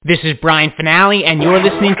This is Brian Finale, and you're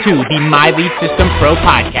listening to the My Lead System Pro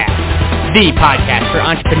podcast, the podcast for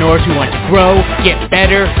entrepreneurs who want to grow, get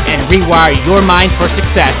better, and rewire your mind for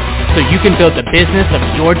success so you can build the business of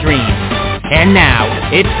your dreams. And now,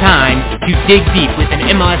 it's time to dig deep with an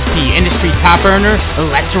MLSP industry top earner.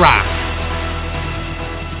 Let's rock.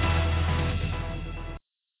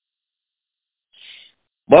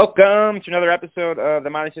 Welcome to another episode of the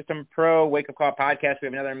My Lead System Pro Wake Up Call podcast. We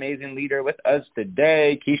have another amazing leader with us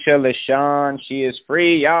today, Keisha LaShawn. She is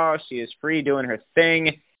free, y'all. She is free doing her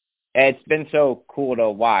thing. It's been so cool to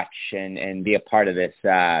watch and be a part of this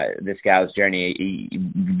gal's journey.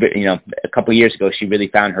 You know, a couple of years ago, she really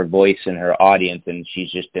found her voice and her audience, and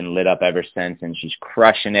she's just been lit up ever since, and she's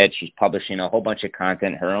crushing it. She's publishing a whole bunch of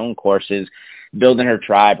content, her own courses, building her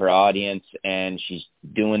tribe, her audience, and she's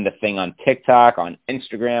doing the thing on TikTok, on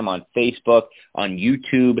Instagram, on Facebook, on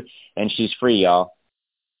YouTube, and she's free, y'all.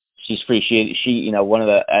 She's free. She, you know, one of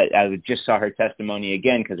the, I just saw her testimony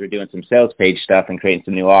again because we're doing some sales page stuff and creating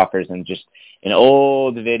some new offers, and just an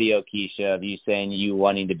old video, Keisha, of you saying you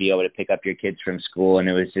wanting to be able to pick up your kids from school, and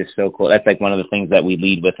it was just so cool. That's like one of the things that we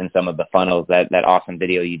lead with in some of the funnels, that awesome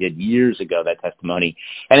video you did years ago, that testimony.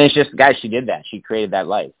 And it's just, guys, she did that. She created that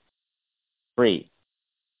life. Free.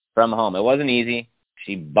 From home. It wasn't easy.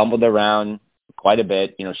 She bumbled around quite a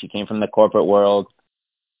bit. You know, she came from the corporate world,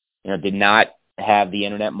 you know, did not have the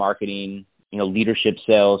internet marketing, you know, leadership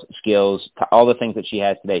sales skills, all the things that she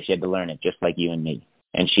has today. She had to learn it just like you and me.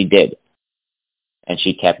 And she did. And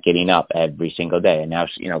she kept getting up every single day. And now,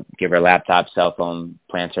 you know, give her laptop, cell phone,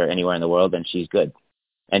 plants her anywhere in the world, and she's good.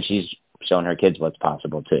 And she's showing her kids what's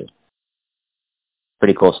possible too.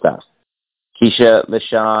 Pretty cool stuff. Keisha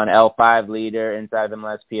LaShawn, L5 leader inside of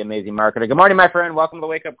MLSP, amazing marketer. Good morning, my friend. Welcome to the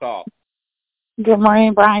Wake Up Call. Good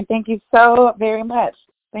morning, Brian. Thank you so very much.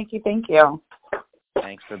 Thank you. Thanyou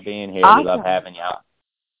for being here. Awesome. We love having you out.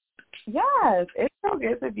 Yes, it's so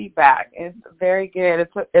good to be back. It's very good.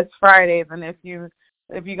 It's Fridays, and if you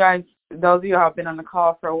guys, those of you who have been on the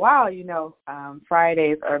call for a while, you know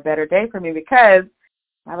Fridays are a better day for me because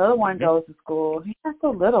my little one goes to school. He's not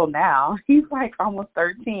so little now. He's like almost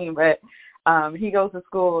 13, but he goes to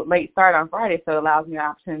school late start on Friday, so it allows me the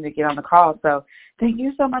opportunity to get on the call. So thank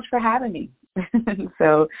you so much for having me.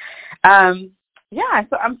 So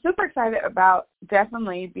I'm super excited about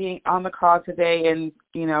definitely being on the call today. And,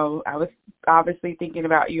 you know, I was obviously thinking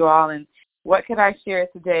about you all and what could I share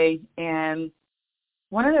today. And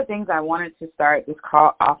one of the things I wanted to start this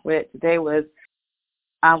call off with today was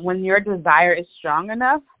when your desire is strong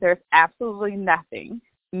enough, there's absolutely nothing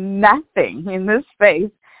in this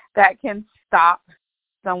space that can stop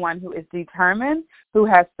someone who is determined, who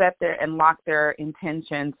has set there and locked their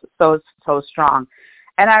intentions so strong.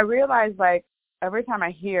 And I realized, like, every time I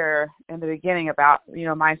hear in the beginning about, you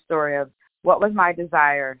know, my story of what was my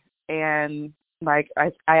desire, and like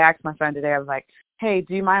I asked my son today, I was like, hey,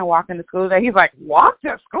 do you mind walking to school today? He's like, walk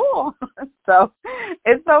to school? So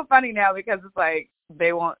it's so funny now because it's like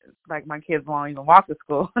they won't, like my kids won't even walk to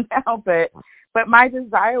school now, but my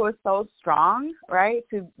desire was so strong, right,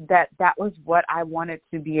 to that was what I wanted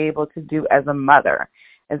to be able to do as a mother,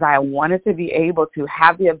 as I wanted to be able to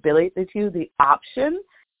have the ability to choose the option,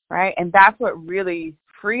 right? And that's what really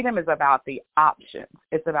freedom is about, the options.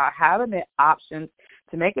 It's about having the options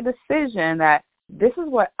to make a decision that this is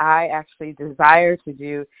what I actually desire to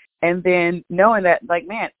do, and then knowing that, like,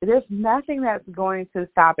 man, there's nothing that's going to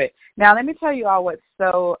stop it. Now, let me tell you all what's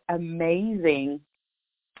so amazing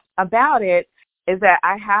about it is that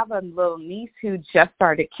I have a little niece who just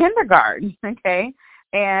started kindergarten, okay?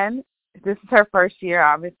 And this is her first year,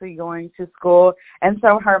 obviously, going to school. And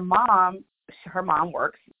so her mom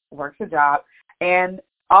works a job, and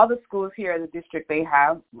all the schools here in the district, they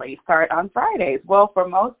have late start on Fridays. Well, for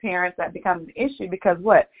most parents, that becomes an issue because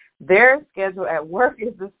what? Their schedule at work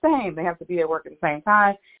is the same. They have to be at work at the same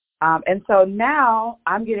time. And so now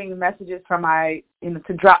I'm getting messages from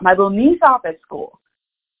to drop my little niece off at school.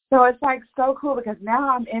 So it's like so cool because now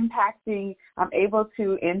I'm able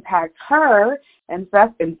to impact her and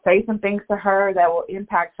say some things to her that will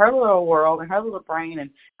impact her little world and her little brain and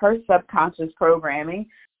her subconscious programming.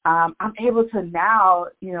 I'm able to now,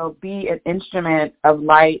 you know, be an instrument of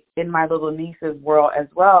light in my little niece's world as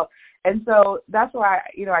well. And so that's why,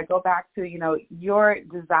 you know, I go back to, you know, your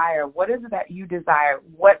desire. What is it that you desire?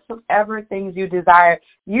 Whatsoever things you desire,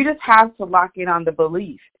 you just have to lock in on the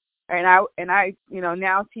belief. And I, you know,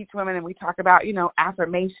 now teach women, and we talk about, you know,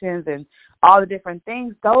 affirmations and all the different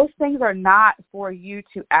things. Those things are not for you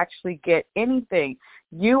to actually get anything.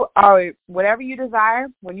 You are, whatever you desire,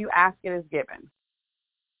 when you ask, it is given.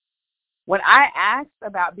 When I asked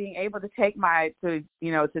about being able to take my kids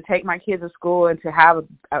to school and to have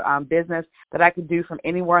a business that I could do from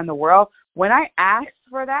anywhere in the world, when I asked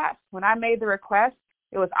for that, when I made the request,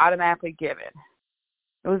 it was automatically given.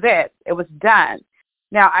 It was it. It was done.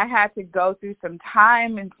 Now, I had to go through some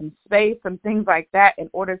time and some space, some things like that in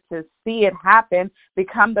order to see it happen,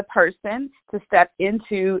 become the person to step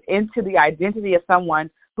into the identity of someone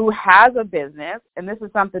who has a business. And this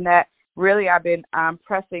is something that really I've been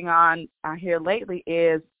pressing on here lately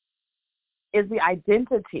is the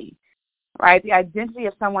identity, right? The identity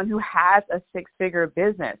of someone who has a six-figure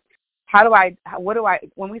business.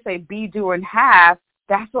 When we say be, do, and have,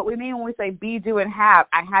 that's what we mean when we say be, do, and have.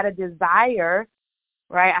 I had a desire,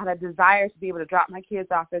 right? I had a desire to be able to drop my kids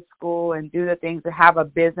off at school and do the things, to have a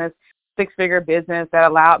business, six-figure business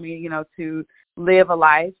that allowed me, to live a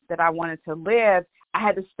life that I wanted to live. I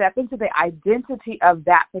had to step into the identity of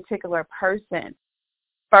that particular person.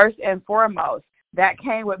 First and foremost, that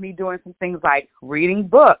came with me doing some things like reading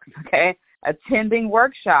books, okay, attending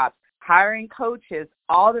workshops, hiring coaches,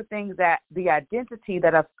 all the things that the identity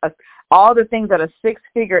that all the things that a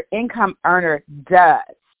six-figure income earner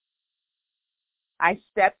does. I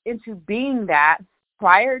stepped into being that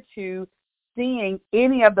prior to seeing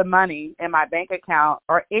any of the money in my bank account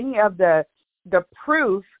or any of the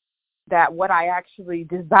proof that what I actually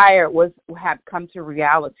desired had come to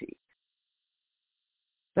reality.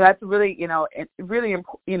 So that's really, a really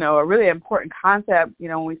important concept.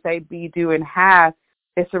 When we say be, do, and have,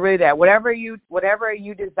 it's really that whatever you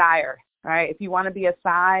desire, right? If you want to be a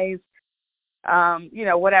size,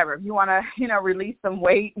 whatever. If you want to, release some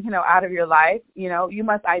weight, out of your life, you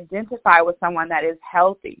must identify with someone that is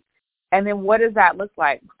healthy. And then what does that look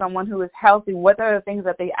like? Someone who is healthy, what are the things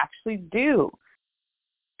that they actually do?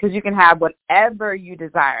 Because you can have whatever you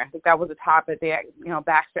desire. I think that was a topic.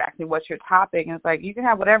 Baxter asked me, what's your topic? And it's like, you can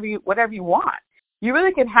have whatever you want. You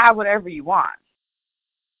really can have whatever you want.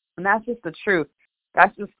 And that's just the truth.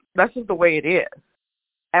 That's just the way it is.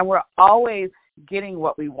 And we're always getting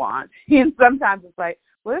what we want. And sometimes it's like,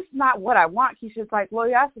 well, it's not what I want. Keisha's like, well,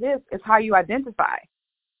 yes, it is. It's how you identify.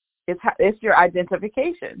 It's your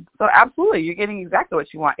identification. So absolutely, you're getting exactly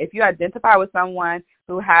what you want. If you identify with someone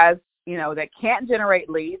who has, that can't generate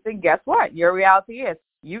leads, then guess what? Your reality is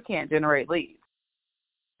you can't generate leads.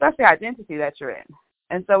 That's the identity that you're in.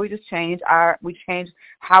 And so we just change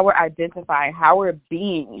how we're identifying, how we're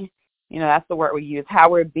being. That's the word we use, how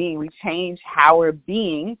we're being. We change how we're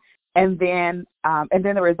being, and then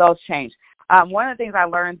the results change. One of the things I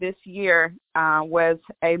learned this year was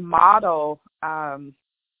a model.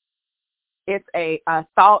 It's a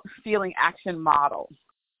thought, feeling, action model,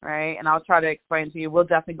 right? And I'll try to explain to you. We'll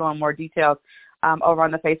definitely go in more details over on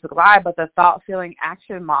the Facebook Live, but the thought, feeling,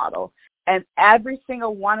 action model. And every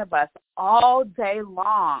single one of us, all day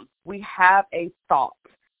long, we have a thought.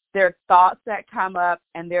 There are thoughts that come up,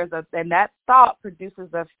 and that thought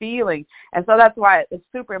produces a feeling. And so that's why it's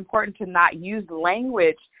super important to not use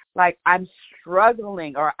language like I'm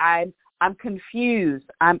struggling or I'm confused,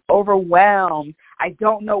 I'm overwhelmed, I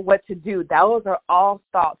don't know what to do. Those are all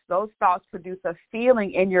thoughts. Those thoughts produce a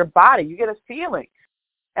feeling in your body. You get a feeling.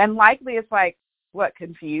 And likely it's like, what,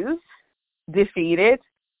 confused, defeated?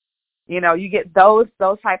 You get those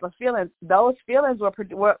type of feelings. Those feelings will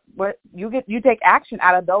produce what you take action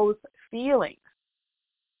out of those feelings.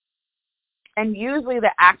 And usually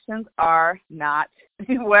the actions are not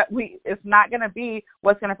it's not going to be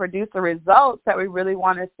what's going to produce the results that we really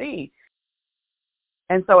want to see.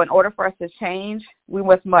 And so in order for us to change, we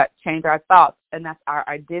must change our thoughts, and that's our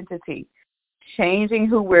identity. Changing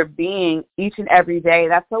who we're being each and every day,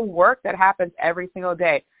 that's the work that happens every single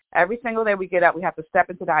day. Every single day we get up, we have to step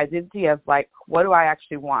into the identity of, like, what do I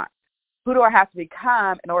actually want? Who do I have to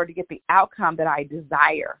become in order to get the outcome that I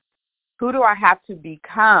desire? Who do I have to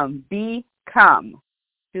become? Become.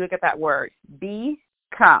 If you look at that word,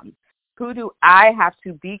 become. Who do I have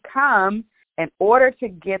to become in order to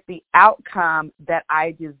get the outcome that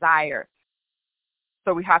I desire?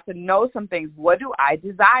 So we have to know some things. What do I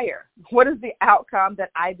desire? What is the outcome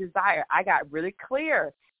that I desire? I got really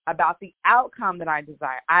clear about the outcome that I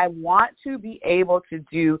desire. I want to be able to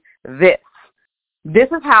do this. This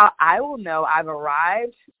is how I will know I've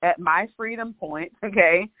arrived at my freedom point,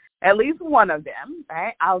 okay? At least one of them,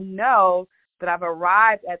 right? I'll know that I've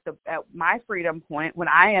arrived at my freedom point when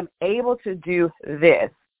I am able to do this.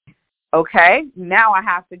 Okay, now I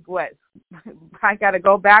have to what? I got to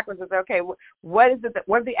go backwards and say, okay, what is it?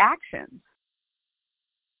 What are the actions?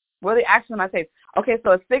 What are the actions I say? Okay,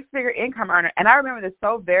 so a six-figure income earner, and I remember this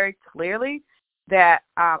so very clearly that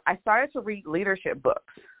I started to read leadership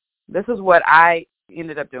books. This is what I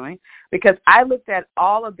ended up doing, because I looked at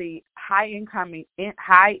all of the high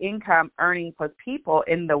income earning people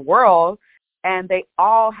in the world, and they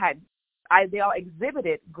all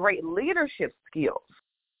exhibited great leadership skills.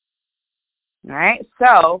 Right?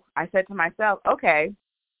 So I said to myself, okay,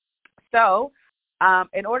 so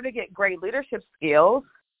in order to get great leadership skills,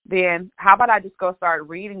 then how about I just go start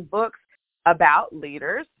reading books about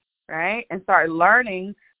leaders, right? And start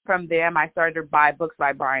learning from them. I started to buy books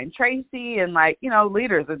by Brian Tracy and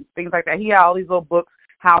leaders and things like that. He had all these little books,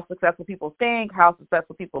 How Successful People Think, How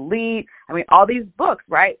Successful People Lead. I mean, all these books,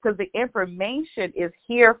 right? Because the information is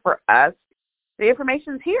here for us. The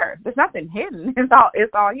information is here. There's nothing hidden.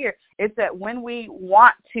 It's all here. It's that when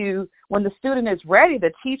the student is ready,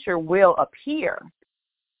 the teacher will appear.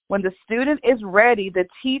 When the student is ready, the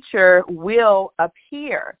teacher will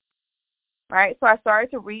appear. Right? So I started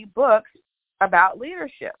to read books about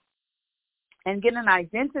leadership and getting an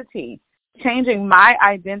identity, changing my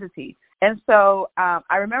identity. And so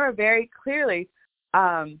I remember very clearly,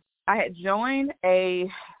 I had joined a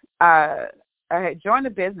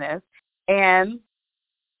business, and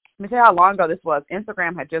let me tell you how long ago this was.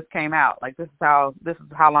 Instagram had just came out. This is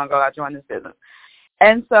how long ago I joined this business.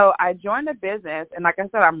 And so I joined the business, and like I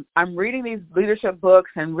said, I'm reading these leadership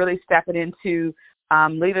books and really stepping into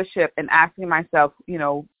leadership and asking myself,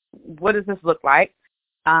 what does this look like?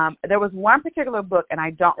 There was one particular book, and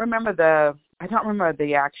I don't remember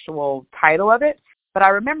the actual title of it, but I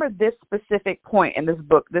remember this specific point in this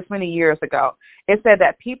book this many years ago. It said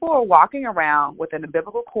that people are walking around with an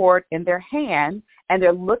umbilical cord in their hand, and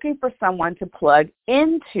they're looking for someone to plug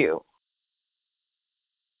into.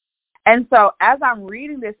 And so as I'm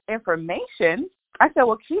reading this information, I said,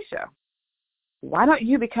 well, Keisha, why don't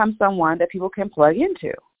you become someone that people can plug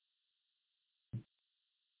into?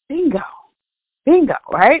 Bingo,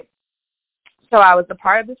 right? So I was a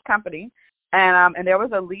part of this company, and there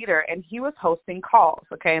was a leader, and he was hosting calls,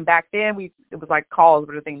 okay? And back then, it was like calls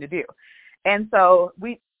were the thing to do. And so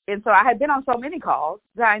I had been on so many calls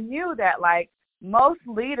that I knew that most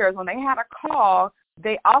leaders, when they had a call,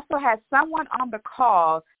 they also had someone on the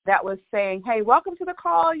call that was saying, hey, welcome to the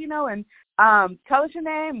call, and tell us your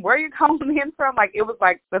name, where you're calling in from. It was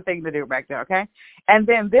the thing to do back then, okay? And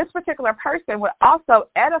then this particular person would also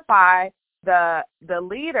edify the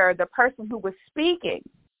leader, the person who was speaking,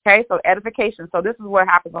 okay? So edification. So this is what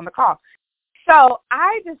happens on the call. So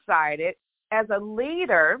I decided as a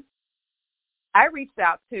leader, I reached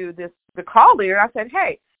out to the call leader. I said,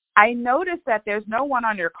 hey, I noticed that there's no one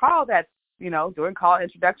on your call that's doing call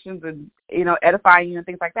introductions and, edifying you and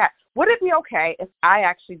things like that. Would it be okay if I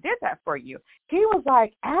actually did that for you? He was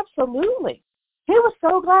like, absolutely. He was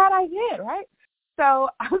so glad I did, right? So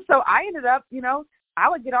I ended up, I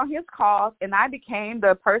would get on his calls, and I became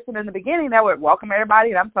the person in the beginning that would welcome everybody.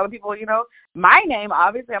 And I'm telling people, my name,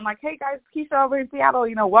 obviously. I'm like, hey, guys, Keisha over in Seattle,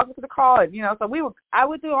 welcome to the call. And, so I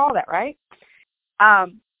would do all that, right?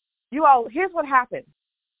 You all, here's what happened.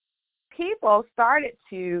 People started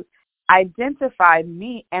to identify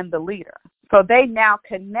me and the leader. So they now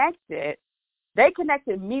connected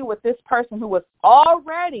me with this person who was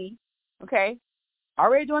already doing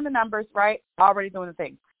the numbers, right? Already doing the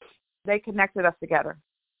things. They connected us together,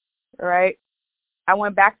 right? I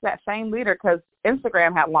went back to that same leader because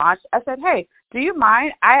Instagram had launched. I said, hey, do you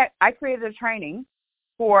mind? I created a training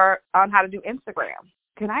on how to do Instagram.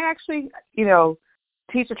 Can I actually,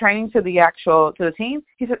 teach the training to the team?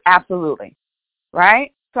 He said, absolutely,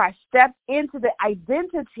 right? So I stepped into the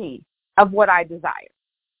identity of what I desired.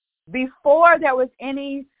 Before there was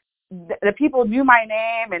the people knew my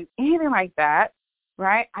name and anything like that,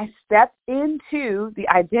 right? I stepped into the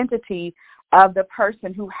identity of the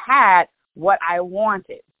person who had what I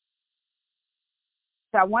wanted.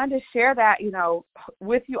 So I wanted to share that,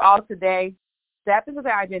 with you all today. Step into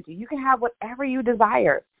the identity. You can have whatever you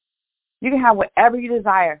desire.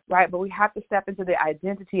 Right? But we have to step into the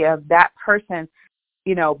identity of that person,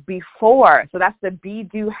 before. So that's the be,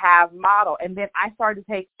 do, have model. And then I started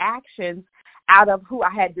to take actions out of who I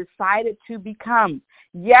had decided to become.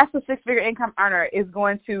 Yes, a six-figure income earner is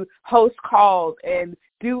going to host calls and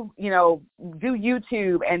do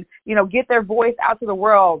YouTube and, get their voice out to the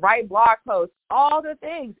world, write blog posts, all the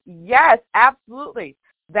things. Yes, absolutely.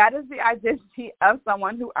 That is the identity of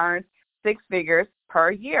someone who earns 6 figures per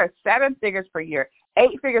year, 7 figures per year,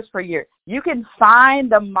 8 figures per year. You can find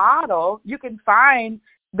the model. You can find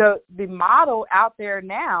the model out there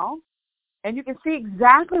now, and you can see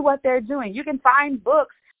exactly what they're doing. You can find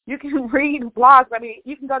books. You can read blogs.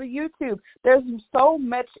 You can go to YouTube. There's so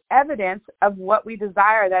much evidence of what we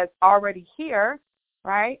desire that's already here,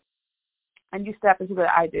 right? And you step into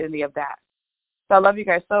the identity of that. So I love you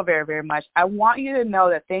guys so very, very much. I want you to know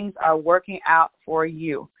that things are working out for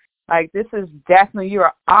you. Like, this is definitely, you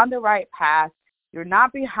are on the right path. You're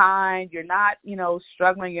not behind. You're not,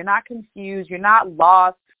 struggling. You're not confused. You're not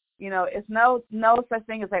lost. It's no such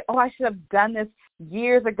thing as like, oh, I should have done this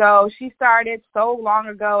years ago. She started so long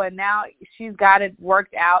ago, and now she's got it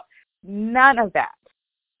worked out. None of that.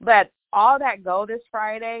 Let all that go this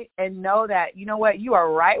Friday and know that, you know what, you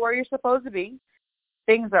are right where you're supposed to be.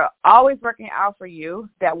 Things are always working out for you,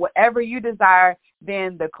 that whatever you desire,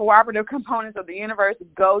 then the cooperative components of the universe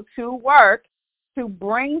go to work to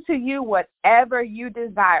bring to you whatever you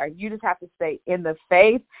desire. You just have to stay in the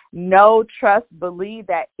faith, know, trust, believe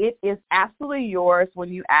that it is absolutely yours. When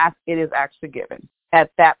you ask, it is actually given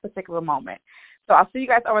at that particular moment. So I'll see you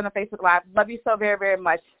guys over on the Facebook Live. Love you so very, very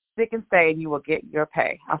much. Stick and stay, and you will get your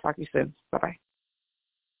pay. I'll talk to you soon. Bye-bye.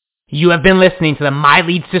 You have been listening to the My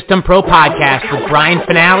Lead System Pro podcast with Brian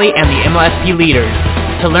Finale and the MLSP leaders.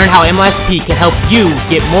 To learn how MLSP can help you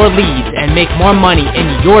get more leads and make more money in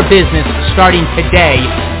your business starting today,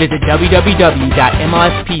 visit www.mlsp.com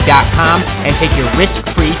and take your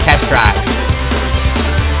risk-free test drive.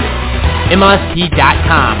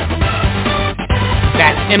 MLSP.com.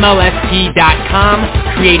 That's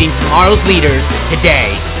MLSP.com, creating tomorrow's leaders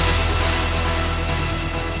today.